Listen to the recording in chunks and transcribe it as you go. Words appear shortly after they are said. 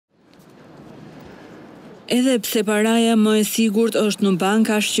Edhe pse paraja më e sigurt është në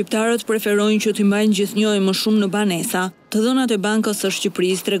banka, shqiptarët preferojnë që t'i mbajnë gjithnjë më shumë në banesa. Të dhënat e Bankës së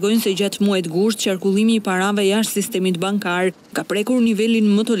Shqipërisë tregojnë se gjatë muajit gusht, qarkullimi i parave jashtë sistemit bankar ka prekur nivelin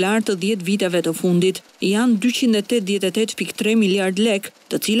më të lartë të 10 viteve të fundit. Janë 288.3 miliard lekë,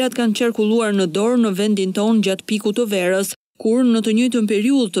 të cilat kanë qarkulluar në dorë në vendin tonë gjatë pikut të verës, kur në të njëjtën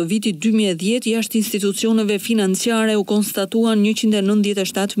periudhë të vitit 2010 jashtë institucioneve financiare u konstatuan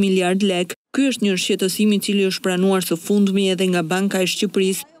 197 miliard lekë. Ky është një shqetësim i cili është pranuar së fundmi edhe nga Banka e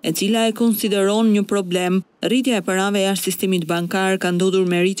Shqipërisë, e cila e konsideron një problem. Rritja e parave jashtë sistemit bankar ka ndodhur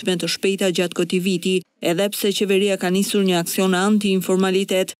me ritme të shpejta gjatë këtij viti, edhe pse qeveria ka nisur një aksion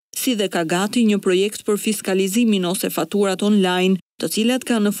anti-informalitet, si dhe ka gati një projekt për fiskalizimin ose faturat online, të cilat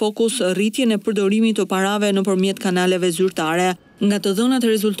kanë në fokus rritjen e përdorimit të parave nëpërmjet kanaleve zyrtare. Nga të dhënat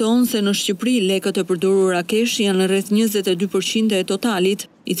rezulton se në Shqipëri lekët e përdorura kesh janë rreth 22% e totalit,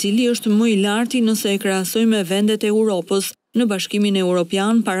 i cili është më i larti nëse e krahasojmë me vendet e Europës. Në Bashkimin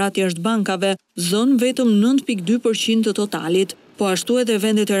Evropian, paratë jashtë bankave zon vetëm 9.2% të totalit, po ashtu edhe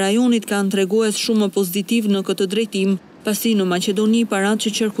vendet e rajonit kanë tregues shumë më pozitiv në këtë drejtim, pasi në Maqedoni paratë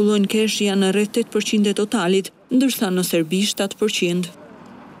që qarkullojnë kesh janë rreth 8% e totalit, ndërsa në Serbi 7%.